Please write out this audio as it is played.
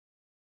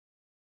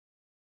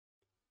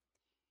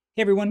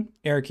Hey everyone,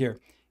 Eric here.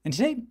 And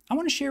today I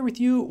want to share with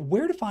you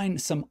where to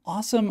find some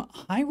awesome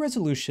high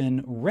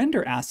resolution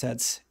render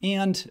assets,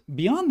 and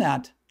beyond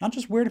that, not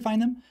just where to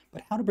find them,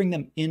 but how to bring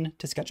them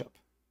into SketchUp.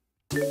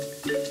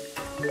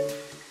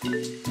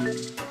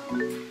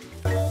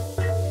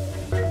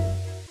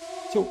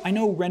 So I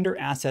know render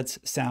assets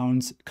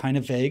sounds kind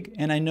of vague,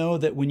 and I know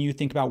that when you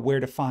think about where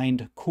to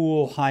find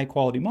cool high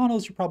quality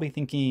models, you're probably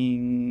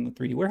thinking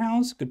 3D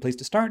Warehouse, good place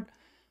to start.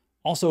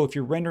 Also, if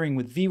you're rendering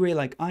with V-Ray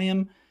like I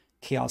am,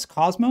 Chaos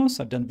Cosmos,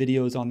 I've done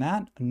videos on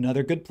that,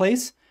 another good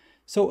place.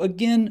 So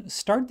again,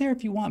 start there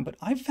if you want, but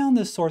I've found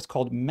this source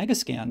called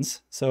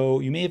Megascans. So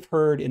you may have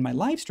heard in my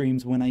live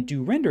streams when I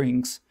do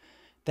renderings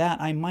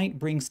that I might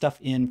bring stuff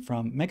in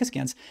from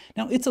Megascans.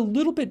 Now it's a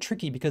little bit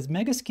tricky because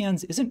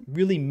Megascans isn't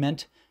really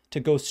meant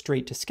to go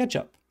straight to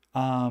SketchUp.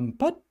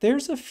 But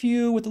there's a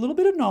few, with a little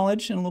bit of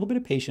knowledge and a little bit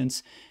of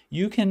patience,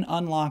 you can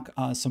unlock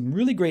some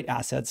really great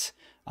assets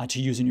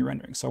to use in your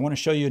rendering. So I want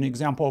to show you an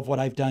example of what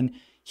I've done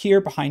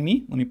here behind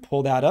me. Let me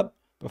pull that up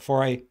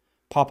before I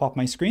pop off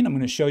my screen. I'm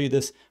going to show you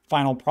this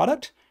final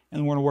product,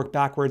 and we're going to work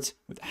backwards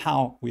with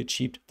how we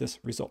achieved this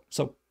result.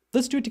 So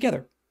let's do it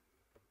together.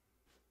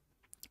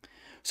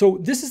 So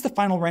this is the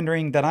final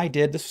rendering that I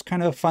did. This was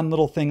kind of a fun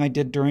little thing I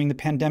did during the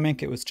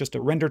pandemic. It was just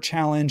a render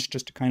challenge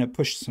just to kind of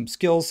push some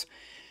skills.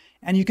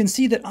 And you can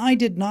see that I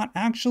did not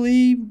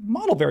actually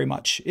model very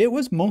much. It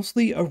was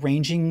mostly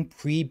arranging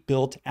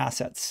pre-built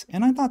assets.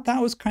 And I thought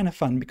that was kind of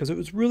fun because it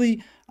was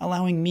really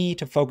allowing me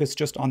to focus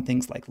just on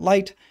things like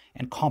light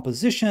and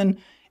composition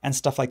and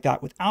stuff like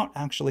that without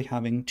actually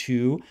having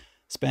to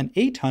spend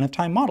a ton of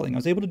time modeling. I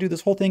was able to do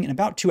this whole thing in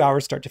about 2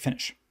 hours start to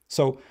finish.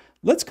 So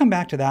let's come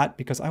back to that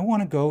because I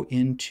want to go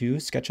into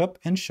SketchUp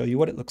and show you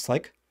what it looks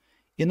like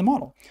in the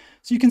model.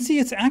 So you can see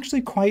it's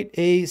actually quite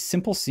a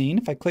simple scene.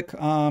 If I click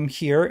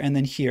here and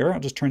then here, I'll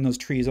just turn those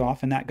trees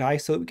off and that guy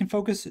so that we can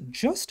focus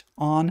just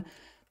on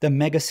the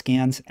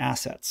Megascans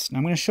assets. Now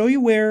I'm going to show you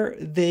where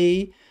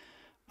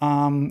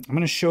I'm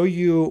going to show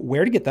you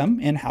where to get them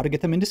and how to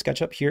get them into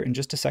SketchUp here in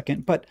just a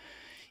second. But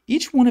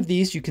each one of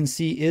these you can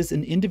see is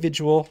an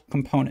individual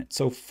component.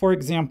 So for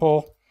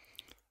example,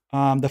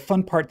 the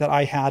fun part that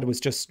I had was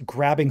just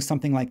grabbing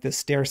something like this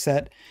stair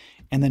set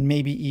and then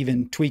maybe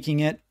even tweaking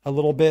it a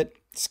little bit,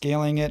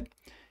 scaling it,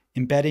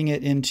 embedding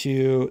it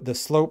into the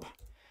slope,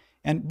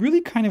 and really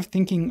kind of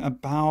thinking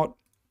about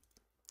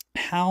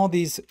how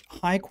these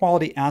high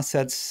quality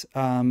assets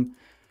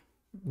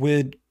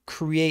would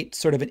create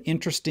sort of an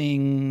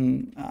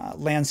interesting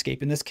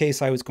landscape. In this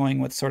case, I was going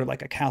with sort of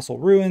like a castle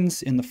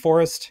ruins in the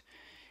forest.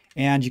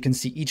 And you can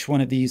see each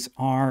one of these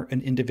are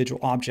an individual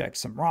object,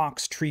 some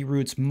rocks, tree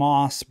roots,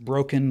 moss,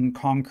 broken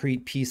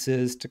concrete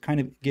pieces to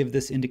kind of give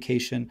this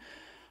indication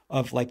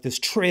of like this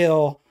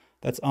trail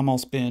that's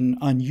almost been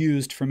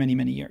unused for many,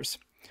 many years.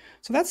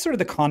 So that's sort of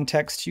the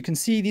context. You can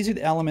see these are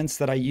the elements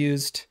that I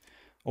used,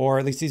 or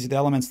at least these are the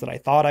elements that I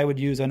thought I would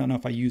use. I don't know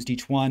if I used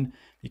each one.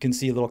 You can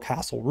see a little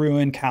castle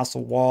ruin,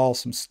 castle wall,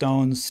 some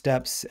stones,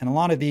 steps, and a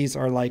lot of these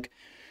are like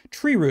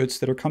tree roots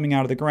that are coming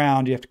out of the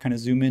ground. You have to kind of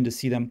zoom in to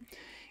see them.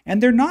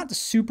 And they're not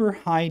super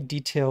high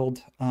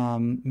detailed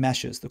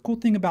meshes. The cool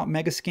thing about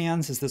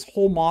Megascans is this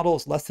whole model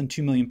is less than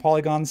 2 million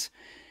polygons.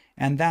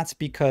 And that's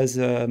because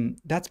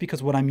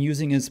what I'm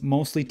using is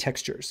mostly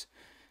textures.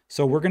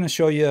 So I'm going to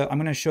show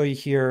you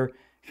here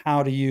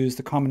how to use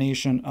the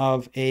combination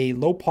of a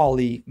low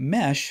poly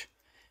mesh.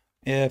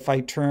 If I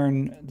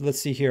turn, let's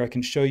see here, I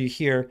can show you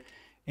here,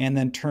 and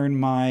then turn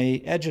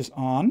my edges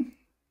on,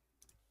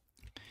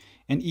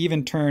 and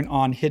even turn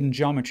on hidden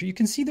geometry. You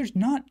can see there's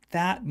not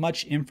that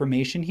much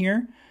information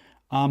here,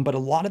 but a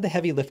lot of the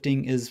heavy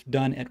lifting is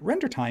done at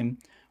render time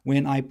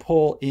when I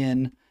pull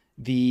in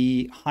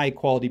the high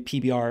quality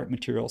PBR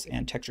materials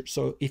and textures.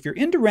 So if you're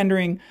into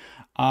rendering,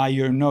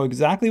 you know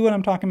exactly what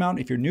I'm talking about.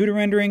 If you're new to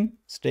rendering,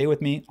 stay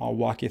with me, I'll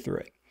walk you through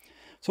it.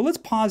 So let's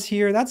pause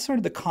here. That's sort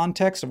of the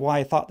context of why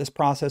I thought this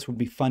process would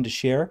be fun to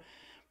share.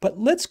 But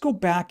let's go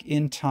back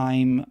in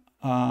time,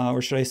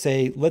 or should I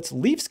say, let's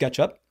leave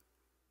SketchUp.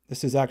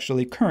 This is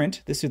actually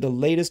current. This is the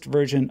latest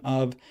version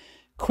of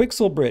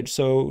Quixel Bridge.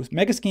 So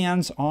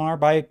Megascans are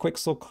by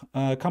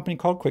a company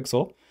called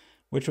Quixel,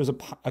 which was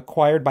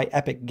acquired by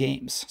Epic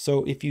Games.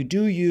 So if you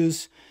do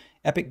use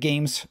Epic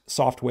Games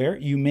software,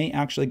 you may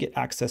actually get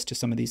access to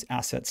some of these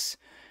assets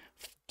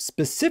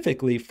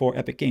specifically for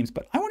Epic Games,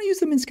 but I want to use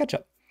them in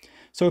SketchUp.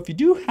 So if you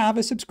do have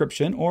a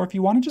subscription, or if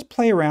you want to just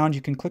play around,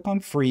 you can click on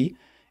free,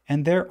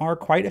 and there are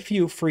quite a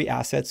few free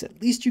assets.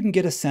 At least you can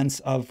get a sense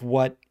of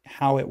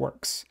how it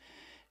works.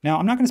 Now,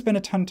 I'm not going to spend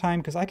a ton of time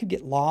because I could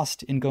get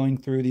lost in going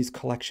through these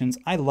collections.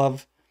 I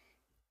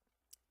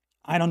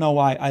don't know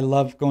why, I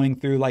love going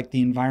through like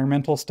the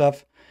environmental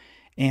stuff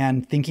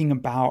and thinking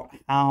about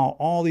how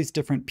all these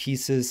different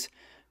pieces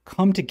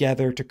come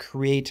together to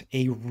create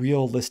a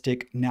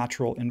realistic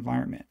natural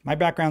environment. My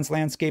background's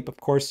landscape, of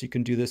course, you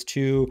can do this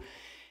too.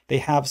 They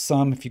have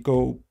some, if you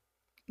go,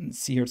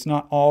 see here, it's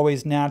not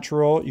always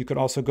natural. You could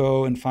also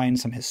go and find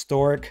some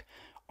historic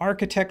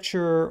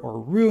architecture or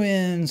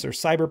ruins or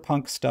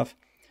cyberpunk stuff.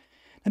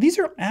 Now these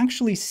are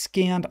actually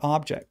scanned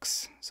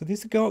objects. So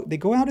they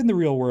go out in the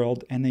real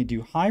world and they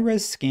do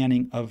high-res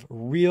scanning of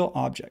real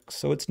objects.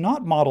 So it's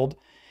not modeled,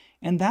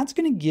 and that's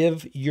going to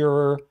give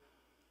your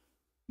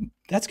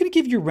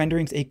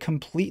renderings a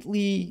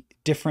completely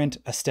different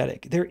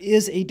aesthetic. There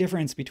is a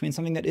difference between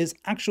something that is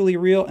actually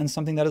real and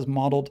something that is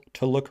modeled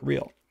to look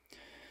real.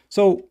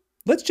 So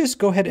let's just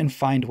go ahead and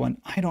find one.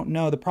 I don't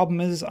know. The problem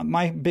is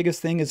my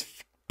biggest thing is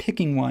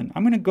picking one.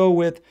 I'm going to go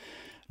with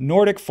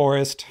Nordic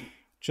Forest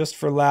just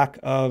for lack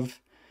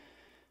of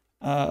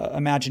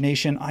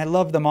imagination. I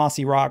love the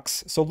mossy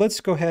rocks. So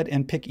let's go ahead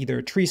and pick either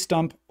a tree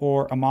stump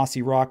or a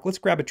mossy rock. Let's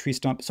grab a tree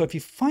stump. So if you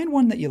find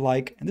one that you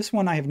like, and this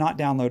one I have not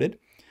downloaded,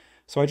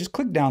 so I just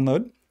click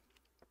download.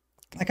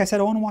 Like I said,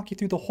 I want to walk you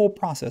through the whole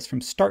process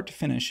from start to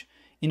finish,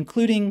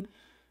 including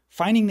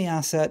finding the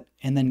asset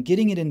and then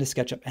getting it into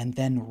SketchUp and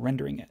then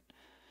rendering it.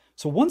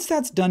 So once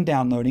that's done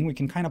downloading, we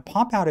can kind of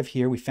pop out of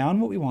here. We found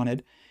what we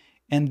wanted.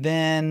 And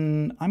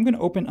then I'm going to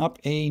open up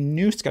a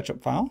new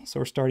SketchUp file. So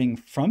we're starting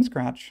from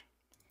scratch.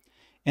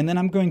 And then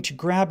I'm going to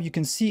grab, you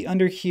can see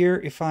under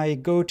here, if I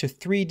go to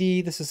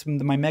 3D, this is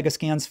my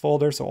Megascans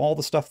folder. So all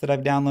the stuff that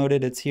I've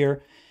downloaded, it's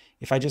here.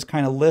 If I just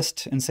kind of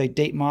list and say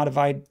date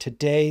modified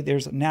today,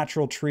 there's a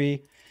natural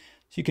tree.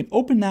 So you can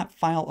open that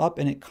file up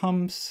and it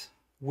comes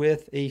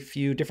with a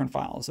few different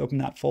files. Open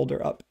that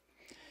folder up.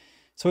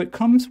 So it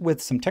comes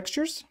with some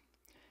textures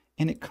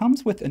and it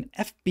comes with an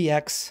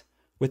FBX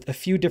with a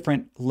few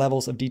different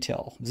levels of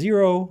detail,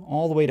 0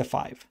 all the way to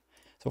 5.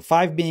 So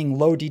 5 being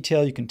low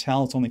detail, you can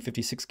tell it's only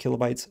 56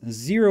 kilobytes.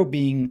 0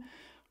 being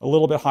a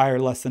little bit higher,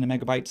 less than a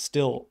megabyte,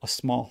 still a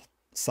small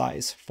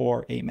size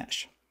for a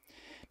mesh.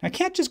 Now I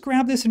can't just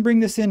grab this and bring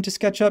this into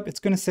SketchUp. It's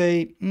going to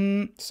say,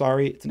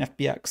 sorry, it's an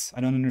FBX.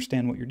 I don't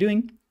understand what you're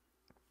doing.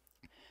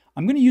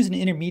 I'm going to use an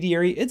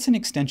intermediary. It's an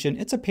extension.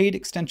 It's a paid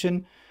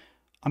extension.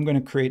 I'm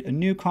going to create a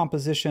new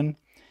composition.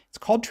 It's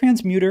called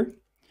Transmutr.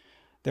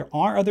 There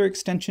are other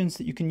extensions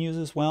that you can use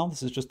as well.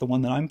 This is just the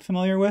one that I'm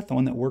familiar with, the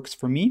one that works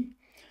for me.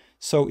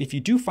 So if you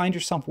do find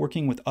yourself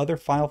working with other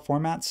file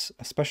formats,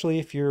 especially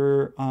if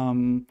you're,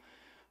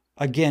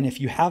 again, if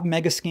you have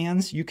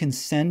Megascans, you can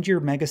send your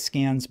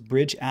Megascans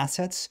bridge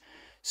assets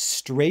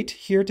straight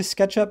here to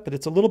SketchUp, but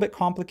it's a little bit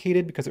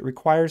complicated because it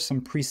requires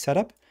some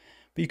pre-setup.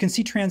 But you can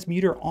see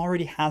Transmutr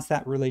already has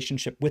that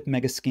relationship with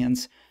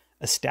Megascans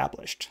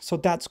established. So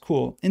that's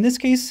cool. In this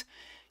case,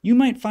 you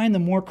might find the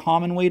more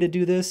common way to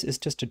do this is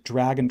just to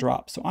drag and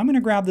drop. So I'm going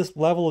to grab this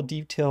level of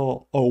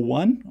detail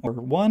 01 or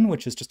 1,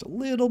 which is just a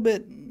little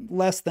bit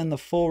less than the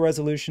full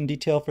resolution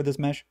detail for this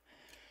mesh.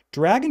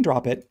 Drag and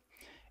drop it,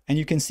 and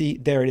you can see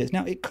there it is.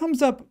 Now it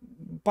comes up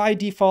by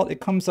default, it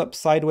comes up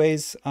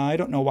sideways. I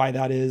don't know why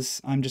that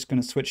is. I'm just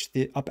going to switch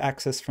the up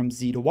axis from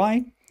Z to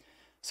Y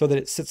so that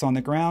it sits on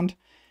the ground.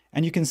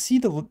 And you can see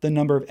the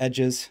number of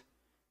edges.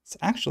 It's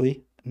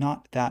actually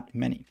not that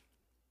many.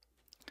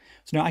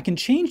 So now I can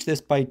change this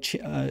by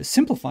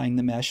simplifying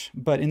the mesh,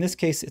 but in this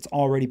case, it's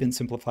already been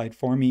simplified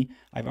for me.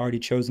 I've already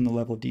chosen the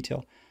level of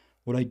detail.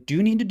 What I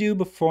do need to do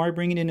before I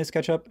bring it into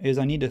SketchUp is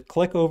I need to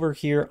click over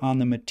here on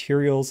the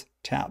Materials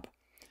tab.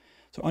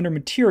 So under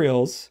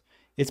Materials,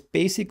 it's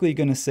basically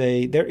going to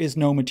say there is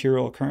no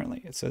material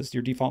currently. It says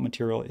your default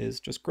material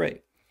is just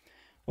gray.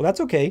 Well,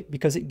 that's okay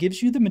because it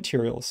gives you the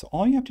materials. So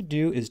all you have to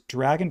do is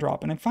drag and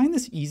drop. And I find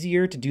this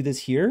easier to do this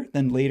here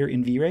than later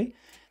in V-Ray.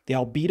 The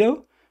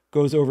albedo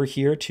goes over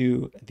here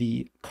to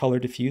the color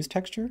diffuse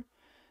texture.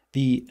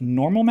 The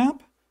normal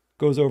map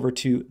goes over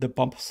to the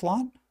bump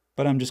slot,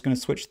 but I'm just going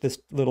to switch this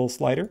little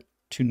slider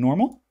to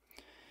normal.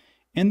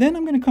 And then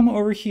I'm going to come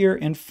over here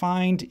and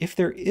find if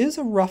there is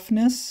a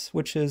roughness,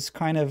 which is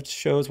kind of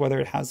shows whether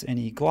it has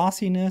any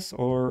glossiness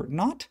or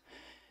not.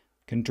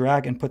 I can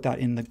drag and put that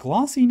in the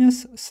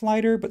glossiness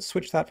slider, but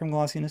switch that from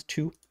glossiness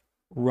to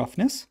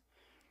roughness.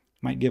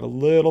 Might give a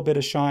little bit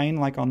of shine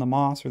like on the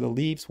moss or the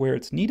leaves where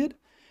it's needed.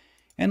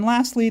 And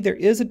lastly, there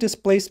is a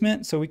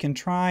displacement, so we can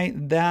try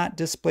that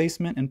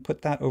displacement and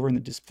put that over in the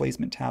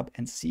displacement tab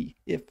and see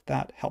if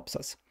that helps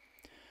us.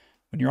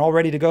 When you're all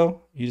ready to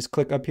go, you just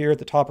click up here at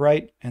the top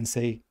right and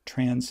say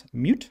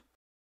Transmute.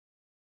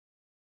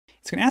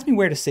 It's going to ask me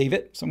where to save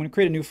it, so I'm going to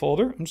create a new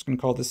folder. I'm just going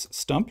to call this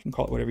Stump. You can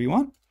call it whatever you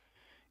want.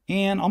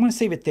 And I'm going to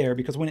save it there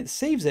because when it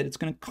saves it, it's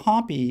going to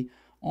copy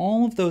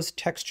all of those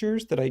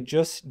textures that I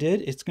just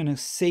did. It's going to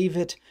save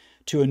it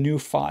to a new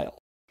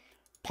file.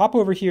 Pop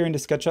over here into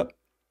SketchUp.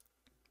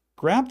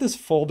 Grab this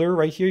folder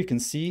right here. You can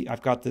see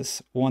I've got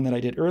this one that I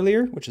did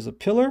earlier, which is a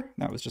pillar.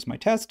 That was just my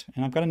test.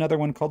 And I've got another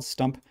one called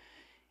Stump.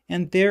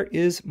 And there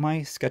is my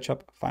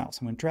SketchUp file. So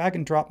I'm going to drag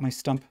and drop my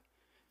Stump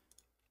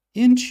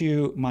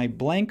into my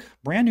blank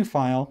brand new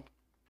file.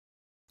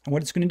 And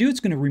what it's going to do, it's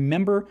going to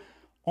remember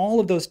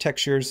all of those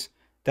textures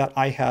that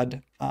I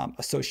had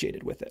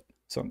associated with it.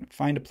 So I'm going to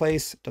find a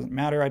place. It doesn't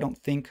matter, I don't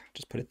think.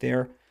 Just put it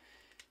there.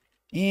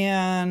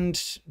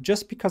 And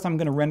just because I'm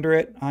going to render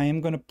it, I am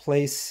going to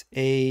place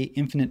a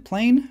infinite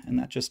plane, and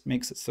that just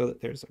makes it so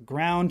that there's a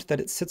ground that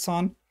it sits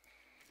on.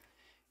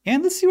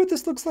 And let's see what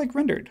this looks like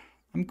rendered.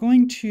 I'm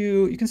going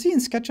to, you can see in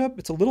SketchUp,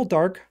 it's a little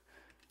dark.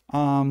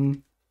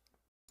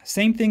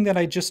 Same thing that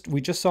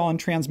we just saw in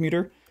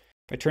Transmutr.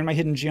 If I turn my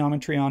hidden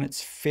geometry on,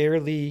 it's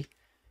fairly,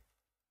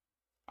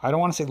 I don't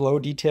want to say low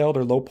detailed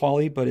or low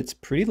poly, but it's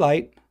pretty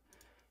light.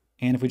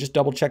 And if we just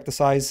double check the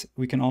size,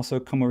 we can also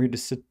come over here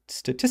to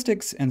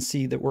statistics and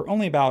see that we're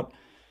only about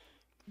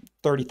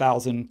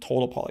 30,000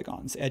 total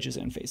polygons, edges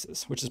and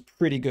faces, which is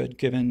pretty good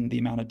given the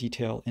amount of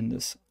detail in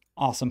this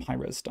awesome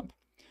high-res stump.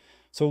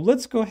 So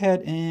let's go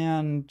ahead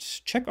and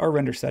check our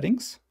render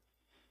settings.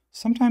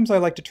 Sometimes I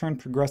like to turn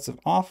progressive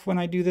off when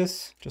I do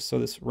this, just so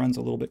this runs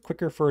a little bit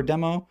quicker for a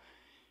demo.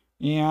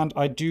 And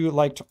I do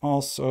like to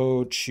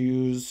also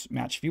choose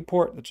match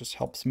viewport. That just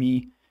helps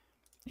me.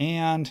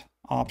 And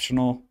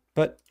optional,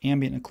 but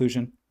ambient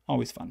occlusion,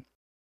 always fun.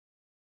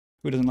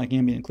 Who doesn't like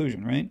ambient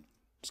occlusion, right?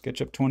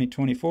 SketchUp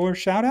 2024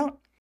 shout out.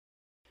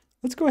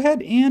 Let's go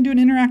ahead and do an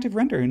interactive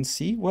render and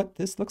see what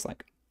this looks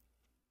like.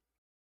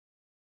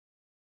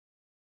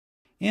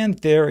 And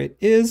there it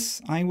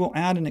is. I will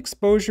add an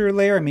exposure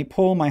layer. I may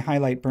pull my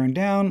highlight burn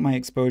down, my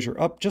exposure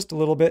up just a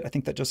little bit. I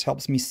think that just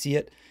helps me see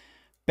it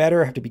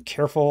better. I have to be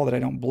careful that I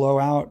don't blow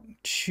out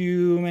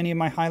too many of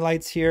my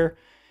highlights here.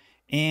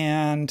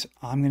 And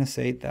I'm going to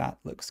say that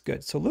looks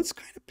good. So let's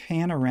kind of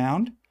pan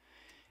around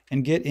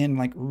and get in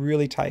like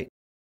really tight.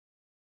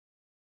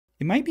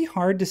 It might be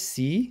hard to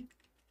see,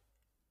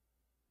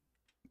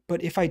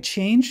 but if I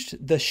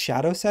changed the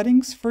shadow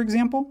settings, for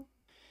example,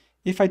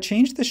 if I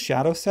change the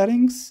shadow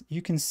settings,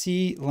 you can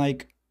see,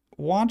 like,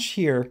 watch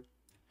here,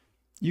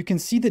 you can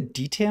see the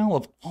detail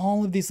of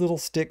all of these little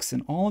sticks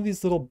and all of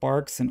these little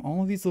barks and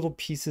all of these little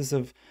pieces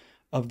of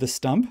the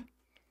stump.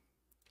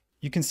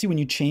 You can see when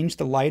you change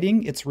the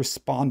lighting, it's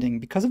responding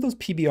because of those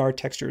PBR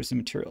textures and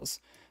materials.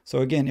 So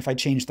again, if I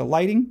change the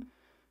lighting,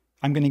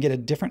 I'm going to get a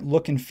different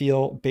look and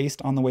feel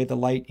based on the way the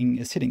lighting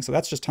is hitting. So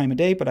that's just time of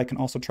day, but I can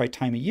also try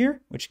time of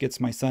year, which gets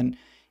my sun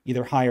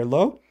either high or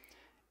low.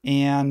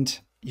 And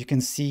you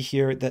can see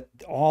here that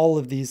all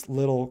of these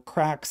little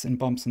cracks and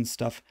bumps and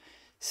stuff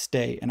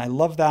stay. And I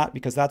love that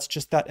because that's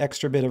just that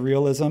extra bit of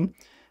realism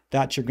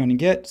that you're going to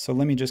get. So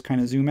let me just kind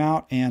of zoom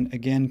out and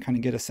again, kind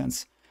of get a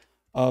sense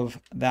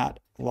of that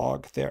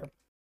log there.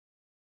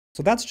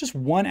 So that's just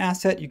one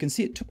asset. You can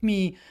see it took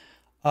me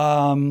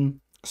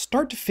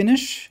start to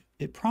finish.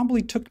 It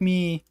probably took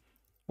me,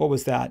 what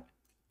was that?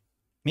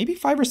 Maybe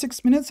 5 or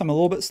 6 minutes. I'm a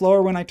little bit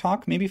slower when I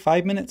talk, maybe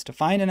 5 minutes to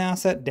find an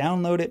asset,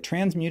 download it,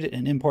 transmute it,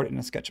 and import it in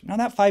a SketchUp. Now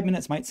that 5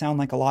 minutes might sound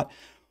like a lot,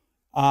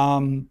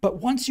 but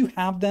once you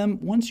have them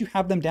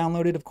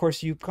downloaded, of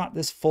course, you've got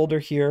this folder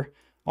here.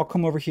 I'll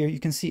come over here.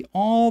 You can see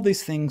all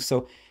these things.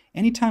 So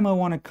anytime I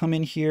want to come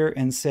in here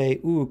and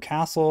say, ooh,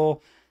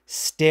 castle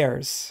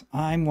stairs,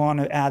 I want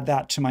to add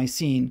that to my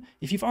scene.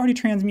 If you've already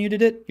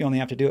transmuted it, you only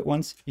have to do it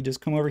once. You just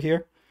come over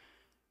here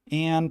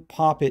and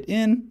pop it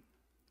in.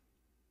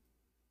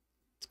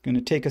 It's going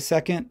to take a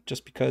second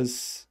just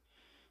because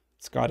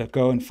it's got to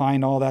go and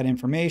find all that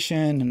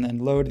information and then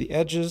load the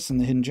edges and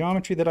the hidden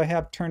geometry that I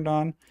have turned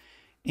on.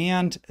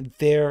 And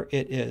there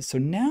it is. So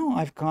now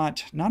I've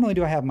got, not only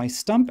do I have my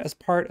stump as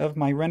part of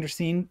my render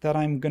scene that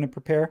I'm going to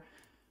prepare,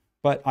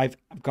 but I've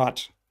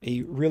got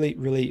a really,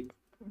 really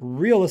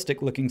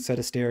realistic looking set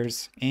of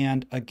stairs.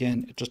 And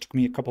again, it just took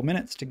me a couple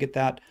minutes to get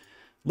that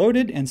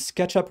loaded and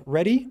SketchUp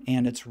ready,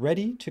 and it's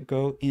ready to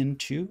go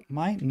into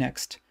my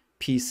next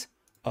piece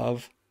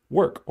of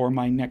work or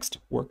my next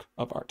work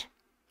of art.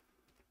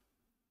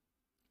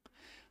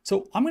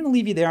 So I'm going to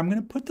leave you there. I'm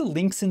going to put the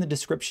links in the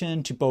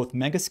description to both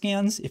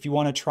Megascans if you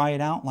want to try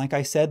it out. Like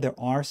I said, there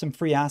are some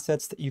free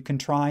assets that you can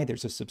try.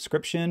 There's a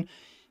subscription.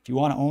 If you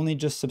want to only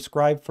just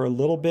subscribe for a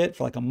little bit,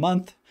 for like a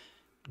month,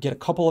 get a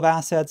couple of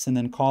assets and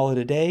then call it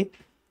a day,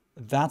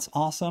 that's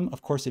awesome.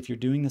 Of course, if you're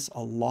doing this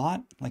a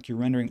lot, like you're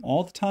rendering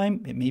all the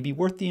time, it may be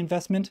worth the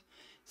investment.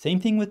 Same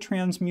thing with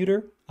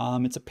Transmutr.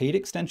 It's a paid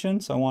extension,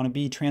 so I want to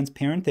be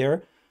transparent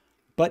there.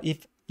 But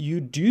if you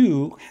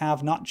do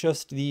have not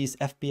just these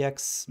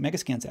FBX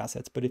Megascans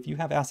assets, but if you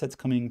have assets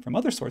coming from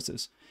other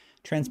sources,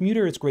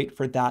 Transmutr is great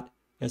for that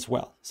as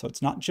well. So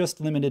it's not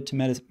just limited to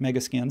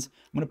Megascans.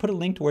 I'm going to put a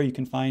link to where you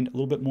can find a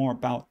little bit more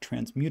about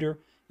Transmutr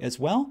as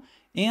well.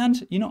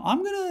 And, you know,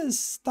 I'm going to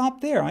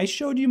stop there. I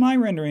showed you my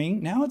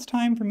rendering. Now it's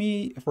time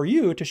for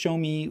you to show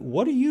me,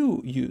 what do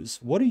you use?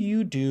 What do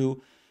you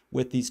do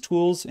with these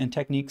tools and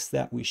techniques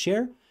that we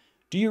share?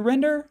 Do you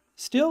render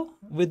still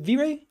with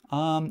V-Ray?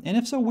 And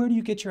if so, where do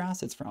you get your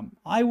assets from?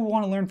 I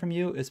want to learn from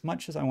you as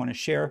much as I want to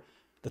share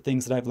the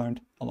things that I've learned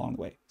along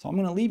the way. So I'm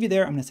going to leave you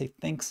there. I'm going to say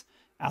thanks,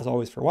 as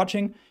always, for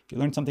watching. If you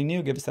learned something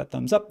new, give us that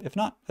thumbs up. If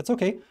not, that's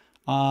okay.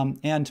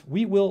 And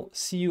we will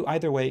see you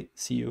either way.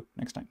 See you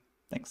next time.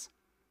 Thanks.